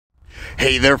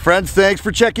Hey there friends, thanks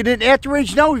for checking in. At the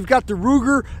range now we've got the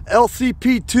Ruger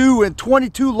LCP II and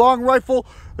 22 long rifle.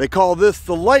 They call this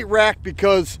the Lite Rack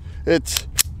because it's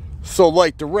so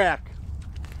light to rack.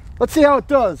 Let's see how it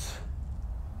does.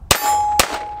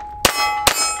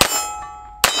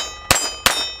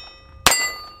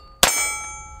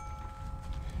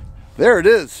 There it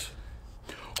is.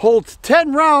 Holds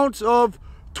 10 rounds of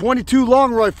 22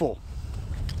 long rifle,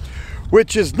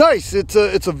 which is nice. It's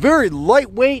a very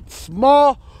lightweight,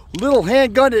 small little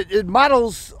handgun. It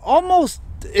models almost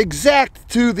exact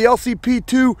to the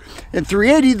LCP II and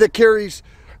 380 that carries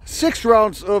 6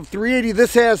 rounds of 380.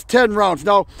 This has 10 rounds.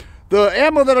 Now, the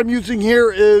ammo that I'm using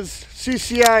here is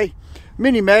CCI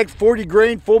Mini Mags, 40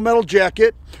 grain, full metal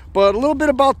jacket. But a little bit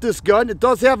about this gun, it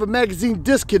does have a magazine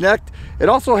disconnect. It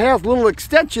also has a little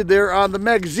extension there on the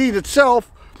magazine itself,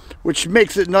 which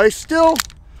makes it nice. Still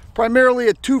primarily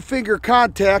a 2-finger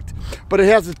contact, but it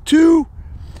has a 2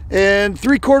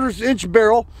 3/4 inch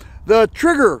barrel. The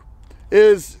trigger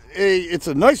is it's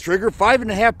a nice trigger,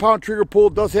 5.5 pound trigger pull.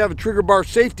 It does have a trigger bar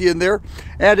safety in there,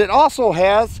 and it also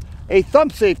has a thumb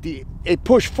safety, a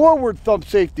push forward thumb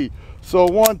safety. So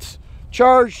once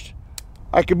charged,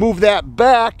 I can move that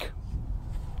back,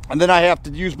 and then I have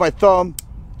to use my thumb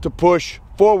to push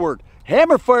forward.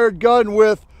 Hammer fired gun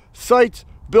with sights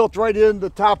built right in the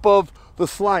top of the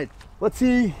slide. Let's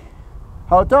see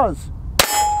how it does.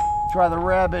 Try the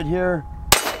rabbit here.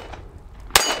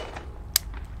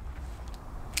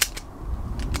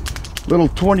 Little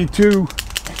 22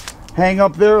 hang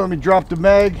up there. Let me drop the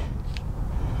mag.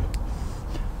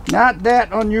 Not that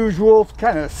unusual. It's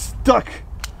kind of stuck.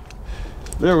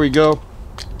 There we go.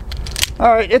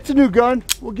 All right, it's a new gun.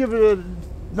 We'll give it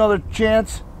another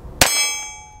chance.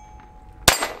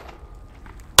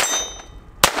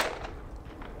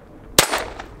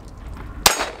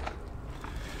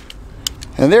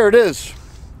 And there it is.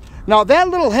 Now that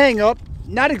little hang up,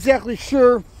 not exactly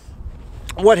sure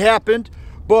what happened,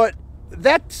 but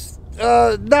that's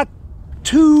not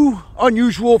too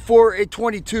unusual for a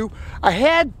 22. I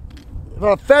had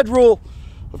a Federal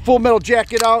full metal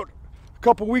jacket out a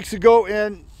couple weeks ago,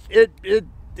 and it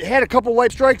had a couple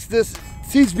light strikes. This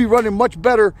seems to be running much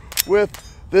better with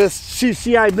this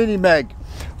CCI Mini Mag,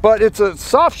 but it's a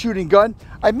soft shooting gun.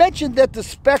 I mentioned that the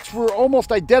specs were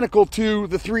almost identical to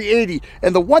the 380,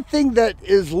 and the one thing that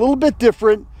is a little bit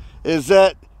different is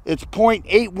that it's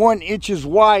 0.81 inches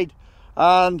wide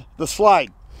on the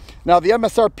slide. Now the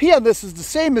MSRP on this is the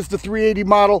same as the 380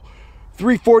 model,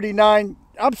 $349.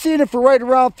 I'm seeing it for right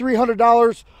around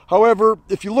 $300. However,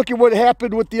 if you look at what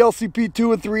happened with the LCP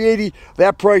II and 380,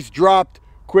 that price dropped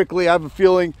quickly. I have a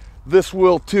feeling this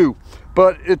will too.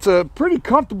 But it's a pretty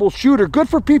comfortable shooter, good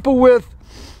for people with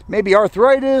maybe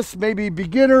arthritis, maybe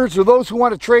beginners, or those who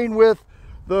want to train with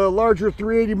the larger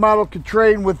 380 model can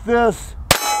train with this.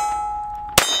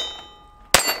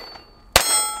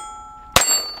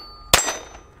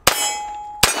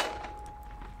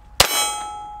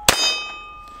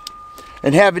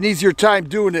 And have an easier time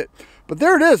doing it. But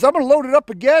there it is. I'm going to load it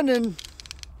up again and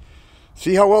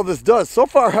see how well this does. So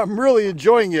far, I'm really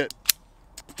enjoying it.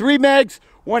 3 mags,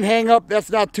 1 hang up. That's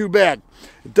not too bad.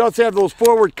 It does have those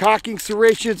forward cocking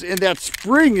serrations, and that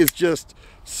spring is just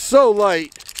so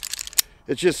light.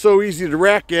 It's just so easy to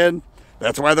rack in.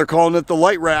 That's why they're calling it the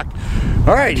Lite Rack.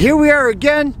 All right, here we are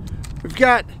again. We've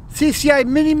got CCI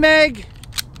Mini Mag,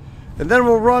 and then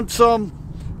we'll run some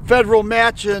Federal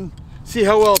match and see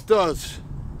how well it does.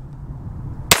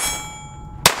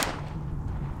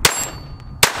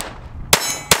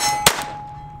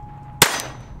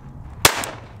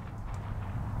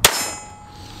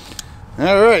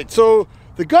 All right, so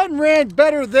the gun ran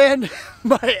better than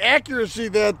my accuracy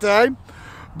that time,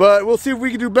 but we'll see if we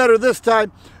can do better this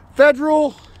time.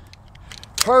 Federal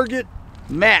target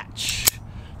match,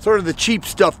 sort of the cheap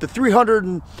stuff, the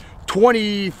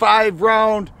 325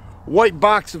 round white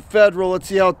box of Federal. Let's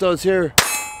see how it does here.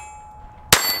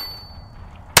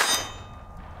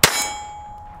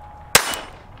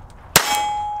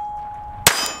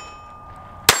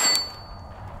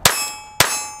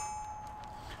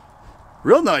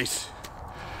 Real nice.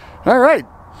 All right.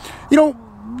 You know,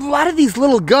 a lot of these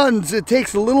little guns, it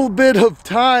takes a little bit of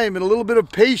time and a little bit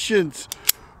of patience,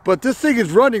 but this thing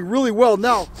is running really well.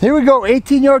 Now, here we go.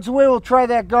 18 yards away, we'll try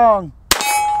that gong.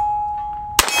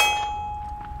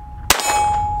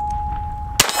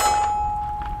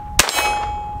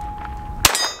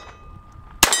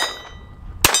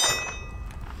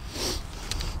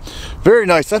 Very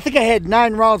nice. I think I had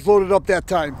 9 rounds loaded up that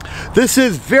time. This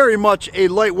is very much a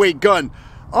lightweight gun.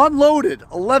 Unloaded,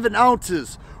 11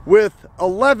 ounces with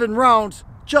 11 rounds,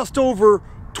 just over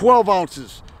 12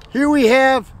 ounces. Here we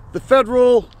have the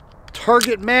Federal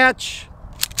target match.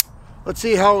 Let's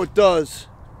see how it does.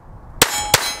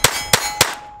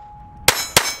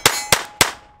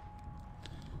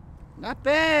 Not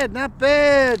bad, not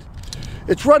bad.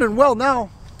 It's running well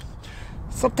now.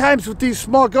 Sometimes with these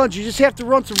small guns, you just have to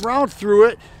run some rounds through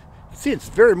it. See, it's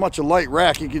very much a light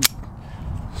rack. You can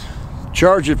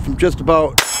charge it from just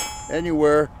about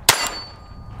anywhere.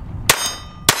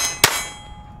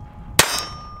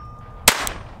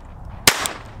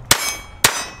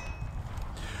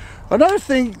 Another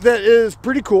thing that is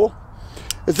pretty cool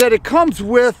is that it comes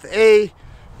with a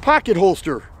pocket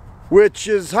holster, which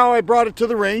is how I brought it to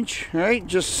the range. Right,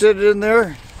 just sit it in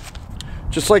there,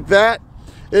 just like that.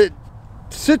 It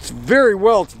sits very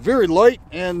well. It's very light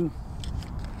and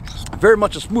very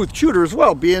much a smooth shooter as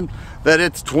well, being that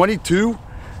it's 22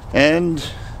 and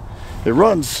it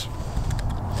runs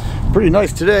pretty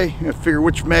nice today. I figure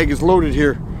which mag is loaded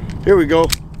here. Here we go.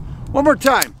 One more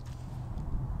time.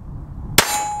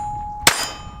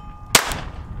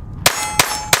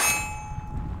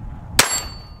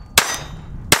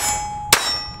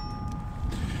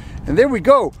 And there we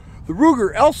go. The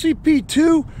Ruger LCP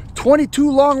II 22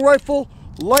 long rifle,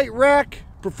 light rack,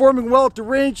 performing well at the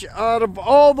range. Out of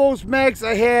all those mags,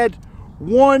 I had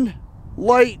one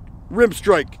light rim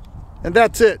strike, and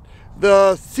that's it.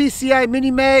 The CCI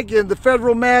Mini Mag and the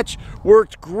Federal match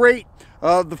worked great.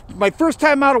 My first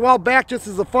time out a while back, just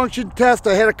as a function test,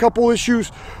 I had a couple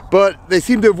issues, but they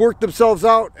seem to have worked themselves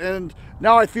out, and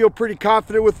now I feel pretty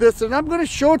confident with this, and I'm going to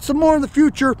show it some more in the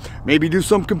future, maybe do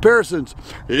some comparisons.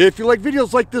 If you like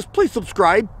videos like this, please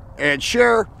subscribe and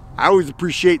share. I always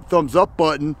appreciate the thumbs up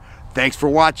button. Thanks for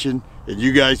watching, and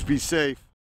you guys be safe.